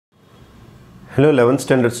Hello 11th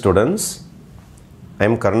standard students, I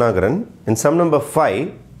am Karnagaran. In sum number 5,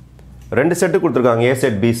 ரெண்டு set கொடுத்திருக்காங்க A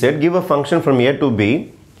set B set. Give a function from A to B.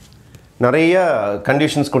 நிறைய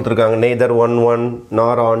conditions கொடுத்திருக்காங்க. Neither 1 1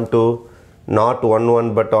 nor on to, not 1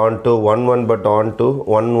 1 but on to, 1 1 but on to,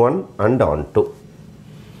 1 1 and on to.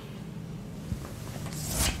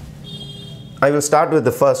 I will start with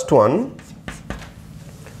the first one.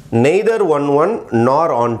 Neither 1 1 nor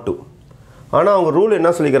on to. ஆனால் அவங்க rule என்ன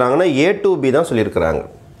சொல்லிக்கிறாங்கன்னா A to B தான் சொல்லியிருக்கிறாங்க.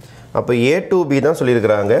 அப்போ A to B தான்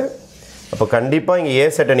சொல்லியிருக்கிறாங்க. அப்போ கண்டிப்பாக இங்கே A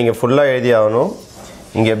செட்டை நீங்கள் ஃபுல்லாக எழுதி ஆகணும்,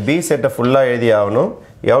 இங்கே B செட்டை ஃபுல்லாக எழுதி ஆகணும்.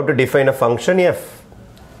 You have to define a function F.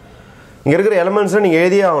 இங்கே இருக்கிற எலிமெண்ட்ஸை நீங்கள்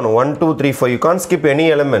எழுதியே ஆகணும். 1 2 3 4. You can't skip any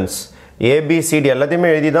elements. A B C D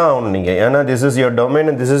எல்லாத்தையுமே எழுதி தான் ஆகணும் நீங்கள். ஏன்னா this is your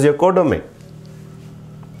domain and this is your codomain.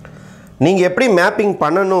 நீங்கள் எப்படி மேப்பிங்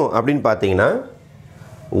பண்ணணும் அப்படின்னு பார்த்தீங்கன்னா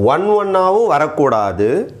 1 1ஆகவும்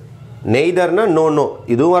வரக்கூடாது, நெய்தர்னா நோ நோ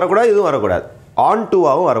இதுவும் வரக்கூடாது இதுவும் வரக்கூடாது, ஆன்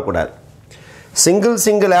டூவாகவும் வரக்கூடாது.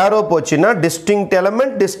 சிங்கிள் ஏரோ போச்சுன்னா டிஸ்டிங்க்ட்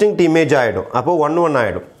எலமெண்ட் டிஸ்டிங்க்ட் இமேஜ் ஆகிடும். அப்போ 1 1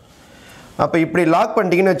 ஆகிடும். அப்போ இப்படி லாக்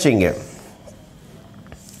பண்ணிட்டீங்கன்னு வச்சுங்க,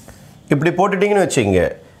 இப்படி போட்டுட்டிங்கன்னு வச்சுங்க,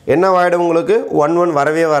 என்ன ஆகிடும் உங்களுக்கு 1 1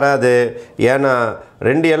 வரவே வராது. ஏன்னா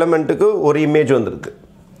ரெண்டு எலமெண்ட்டுக்கு ஒரு இமேஜ் வந்துருக்கு.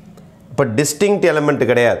 இப்போ டிஸ்டிங்க்ட் எலமெண்ட்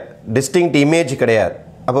கிடையாது, டிஸ்டிங்க்ட் இமேஜ் கிடையாது.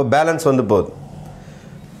 அப்போ பேலன்ஸ் வந்து போகுது.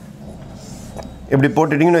 இப்படி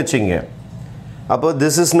போட்டுட்டிங்கன்னு வச்சுங்க, அப்போ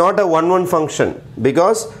this is not a 1 1 function.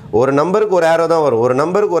 Because ஒரு நம்பருக்கு ஒரு ஏரோ தான் வரும், ஒரு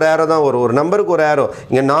நம்பருக்கு ஒரு ஏரோ தான் வரும், ஒரு நம்பருக்கு ஒரு ஏரோ.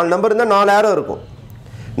 இங்கே 4 நம்பர் இருந்தால் 4 ஏரோ இருக்கும்.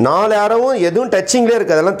 4 ஏரோவும் எதுவும் டச்சிங்லேயே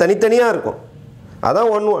இருக்குது, அதெல்லாம் தனித்தனியாக இருக்கும். அதான்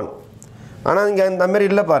 1 1. ஆனால் இங்கே இந்த மாதிரி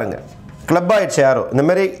இல்லை பாருங்கள், கிளப் ஆகிடுச்சு ஏரோ. இந்த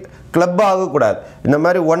மாதிரி கிளப் ஆகக்கூடாது, இந்த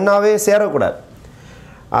மாதிரி ஒன்றாவே சேரக்கூடாது.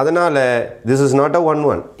 அதனால் திஸ் இஸ் நாட் அ 1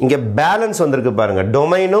 1. இங்கே பேலன்ஸ் வந்திருக்கு பாருங்கள்.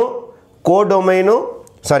 டொமைனும்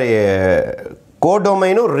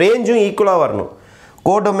கோடொமைனும் ரேஞ்சும் ஈக்குவலாக வரணும்.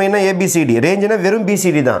 கோடொமைனா ஏபிசிடி, ரேஞ்சுனா வெறும்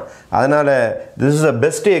பிசிடி தான். அதனால் this is a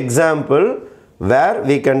best example where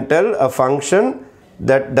we can tell a function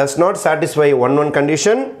that does not satisfy 1 1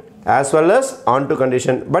 condition as well us on to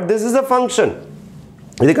condition. But this is a function.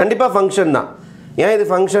 இது கண்டிப்பாக ஃபங்க்ஷன் தான். ஏன் இது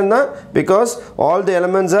ஃபங்க்ஷன் தான்? Because all the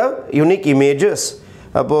elements R unique images.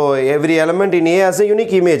 அப்போது every element in A has a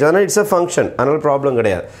unique image. அதனால் it's a function. அதனால் problem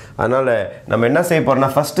கிடையாது. அதனால் நம்ம என்ன செய்ய போகிறோம்னா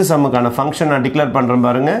ஃபஸ்ட்டு சம்முக்கான ஃபங்க்ஷன் நான் டிக்ளேர் பண்ணுறேன்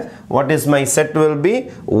பாருங்கள். What is my set will be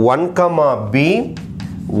 1, B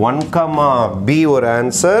 1, B ஒரு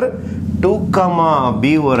ஆன்சர், 2,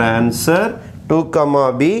 B ஒரு answer, 2,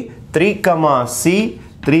 B 3, C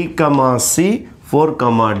 3, C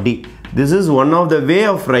 4, D. This is one of the way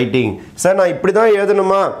of writing. Sir நான் இப்படி தான்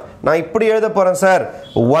எழுதணுமா? நான் இப்படி எழுத போகிறேன் sir.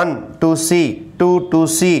 1 to C 2 to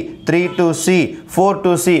C 3 to C 4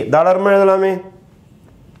 to C தாராளமாக எழுதலாமே.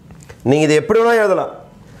 நீங்கள் இது எப்படி வேணால் எழுதலாம்.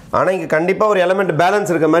 ஆனால் இங்கே கண்டிப்பாக ஒரு எலமெண்ட்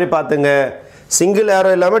பேலன்ஸ் இருக்க மாதிரி பார்த்துங்க. சிங்கிள்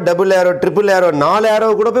ஏரோ இல்லாமல் double aero, triple aero, 4 aero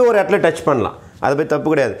கூட போய் ஒரு இடத்துல டச் பண்ணலாம். அது போய் தப்பு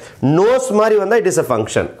கிடையாது. நோஸ் மாதிரி வந்தால் இட் இஸ் அ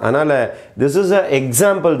ஃபங்க்ஷன். அதனால் திஸ் இஸ் அ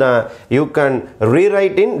எக்ஸாம்பிள் தான். You can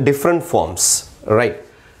rewrite in different forms. Right.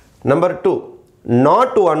 Number 2,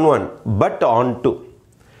 not 1 1 but on to.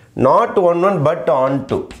 not 1 1 but on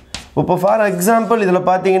to. இப்போ ஃபார் எக்ஸாம்பிள் இதில்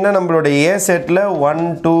பார்த்தீங்கன்னா நம்மளோட A செட்டில் 1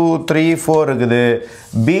 2 3 4 இருக்குது,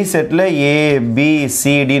 B settle A B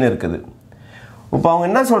C Dன்னு இருக்குது. இப்போ அவங்க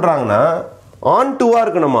என்ன சொல்கிறாங்கன்னா ஆன் டூவாக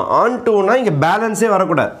இருக்கணுமா? ஆன் டூனா இங்கே பேலன்ஸே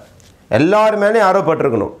வரக்கூடாது, எல்லாரு மேலேயும் ஆரோ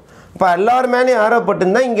பட்டிருக்கணும். இப்போ எல்லாரு மேலேயும் ஆரோ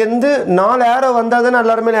பட்டிருந்தால் இங்கேருந்து 4 ஏரோ வந்தால் தானே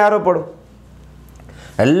எல்லாரு மேலேயும் ஆரோ படும்.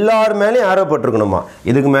 எல்லார் மேலேயும் ஆரோ பட்டிருக்கணுமா?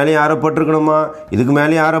 இதுக்கு மேலேயும் ஆரோ பட்டிருக்கணுமா? இதுக்கு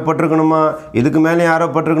மேலேயும் ஆரோ பட்டிருக்கணுமா? இதுக்கு மேலேயும் ஆரோ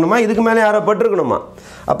பட்டிருக்கணுமா? இதுக்கு மேலேயும் ஆரோ பட்டிருக்கணுமா?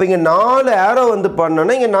 அப்போ இங்கே 4 ஏரோ வந்து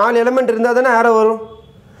பண்ணோன்னா இங்கே 4 எலிமெண்ட் இருந்தால் தானே ஆரோ வரும்.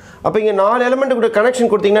 அப்போ இங்கே 4 எலிமெண்ட் கூட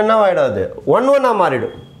கனெக்ஷன் கொடுத்தீங்கன்னா என்ன ஆகிடாது? 1 1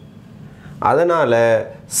 மாறிடும். அதனால்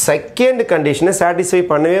செகண்ட் கண்டிஷனை சாட்டிஸ்ஃபை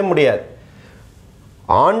பண்ணவே முடியாது.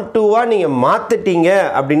 ஆன் டூவாக நீங்கள் மாற்றிட்டீங்க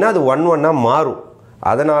அப்படின்னா அது 1 1 மாறும்.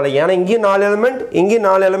 அதனால் ஏன்னா இங்கேயும் 4 எலிமெண்ட் இங்கேயும்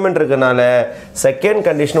 4 எலிமெண்ட் இருக்கிறனால செகண்ட்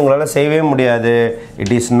கண்டிஷன் உங்களால் செய்யவே முடியாது.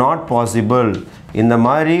 It is not possible. இந்த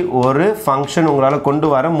மாதிரி ஒரு ஃபங்க்ஷன் உங்களால் கொண்டு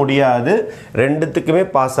வர முடியாது. ரெண்டுத்துக்குமே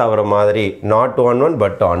பாஸ் ஆகிற மாதிரி. Not 1 1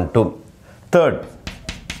 but on two. Third,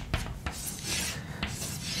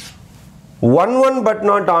 1 1 but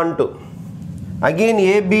not on two. Again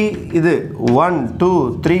AB இது 1 2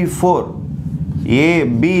 3 4 A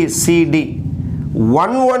B C D.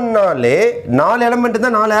 1 1நாலே 4 element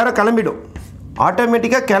தான் 4 ஏரோ கிளம்பிடும்,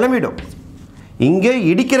 ஆட்டோமேட்டிக்காக கிளம்பிடும். இங்கே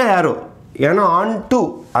இடிக்கிற ஏரோ ஏன்னா ஆன் டூ,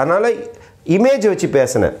 அதனால் இமேஜ் வச்சு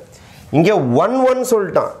பேசினேன். இங்கே 1 1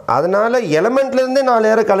 சொல்லிட்டான், அதனால் எலிமெண்ட்லேருந்தே 4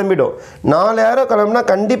 ஏரோ கிளம்பிடும். 4 ஏரோ கிளம்புனா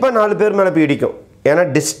கண்டிப்பாக 4 பேர் மேலே போய் இடிக்கும். ஏன்னா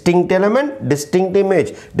distinct element distinct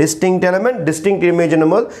image, distinct element distinct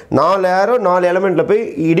இமேஜ்னும் போது 4 ஏரோ 4 எலிமெண்ட்டில் போய்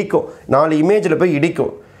இடிக்கும், 4 இமேஜில் போய்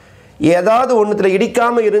இடிக்கும். ஏதாவது ஒன்றுத்தில்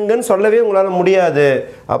இடிக்காமல் இருங்கன்னு சொல்லவே உங்களால் முடியாது.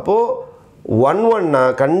 அப்போது 1 1னா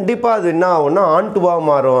கண்டிப்பாக அது என்ன ஆகும்னா ஆன் டுவாக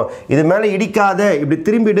மாறும். இது மேலே இடிக்காத இப்படி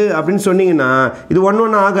திரும்பிடு அப்படின்னு சொன்னீங்கன்னா இது 1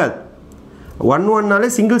 1 ஆகாது. 1 1னாலே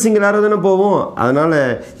சிங்கிள் ஆரோ தானே போவோம். அதனால்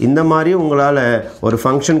இந்த மாதிரி உங்களால் ஒரு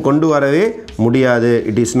ஃபங்க்ஷன் கொண்டு வரவே முடியாது.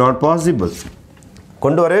 It is not possible.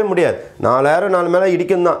 கொண்டு வரவே முடியாது. 4 ஆரோ 4 மேலே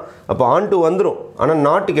இடிக்கும் தான். அப்போ ஆன் டு வந்துடும். ஆனால்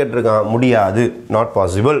நாட்டு கேட்டிருக்கான், முடியாது, not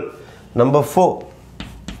possible. Number 4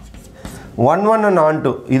 1 1 and on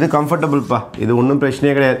to. இது கம்ஃபர்டபுள்ப்பா, இது ஒன்றும்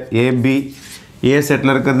பிரச்சனையே கிடையாது. ஏபி ஏ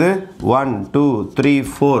செட்டில் இருக்கிறது 1 2 3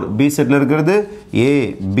 4, பி செட்டில் இருக்கிறது ஏ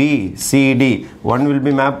B CD. 1 will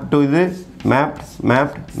be map to இது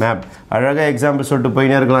மேப்ட். அழகாக எக்ஸாம்பிள் சொல்லிட்டு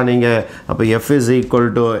போயினே இருக்கலாம் நீங்கள். அப்போ எஃப் இஸ் ஈக்குவல்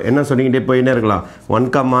டு என்ன சொல்லிக்கிட்டே போயினே இருக்கலாம். 1,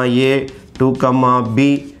 A 2, B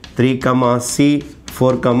 3, C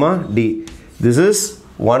 4, D. This is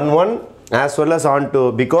 1 1 as well as on to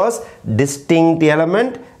because distinct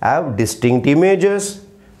element have distinct images.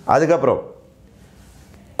 அதுக்கப்புறம்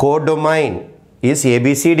codomain is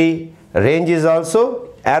ABCD. Range is also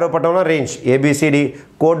arrow பட்டோம்னா range ABCD.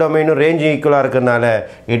 codomain range ஈக்குவலாக இருக்கிறதுனால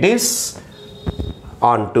it is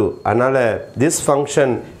on to. அதனால் this function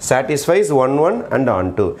satisfies 1 1 and on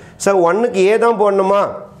to. So 1க்கு A தான் போடணுமா?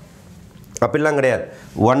 அப்படிலாம் கிடையாது.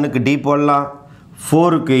 1க்கு D போடலாம்,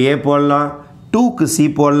 4க்கு A போடலாம், 2க்கு C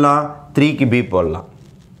போடலாம், 3க்கு B போடலாம்.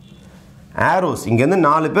 ஆரோஸ் இங்கேருந்து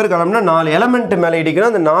 4 பேர் கிளம்புனா 4 எலமெண்ட் மேலே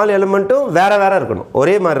இடிக்கணும். அந்த 4 எலமெண்ட்டும் வேறு இருக்கணும்,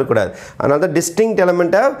 ஒரே மாதிரி இருக்கக்கூடாது. அதனால தான் distinct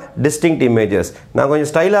element have distinct images. நான் கொஞ்சம்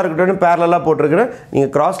ஸ்டைலாக இருக்கட்டும்னு பேரலாக போட்டிருக்கிறேன்.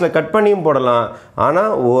 நீங்கள் கிராஸில் கட் பண்ணியும் போடலாம்.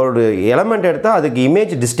 ஆனால் ஒரு எலமெண்ட் எடுத்தால் அதுக்கு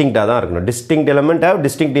இமேஜ் டிஸ்டிங்க்டாக தான் இருக்கணும். Distinct element have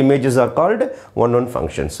distinct images are called 1 1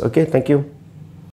 functions. Okay, thank you.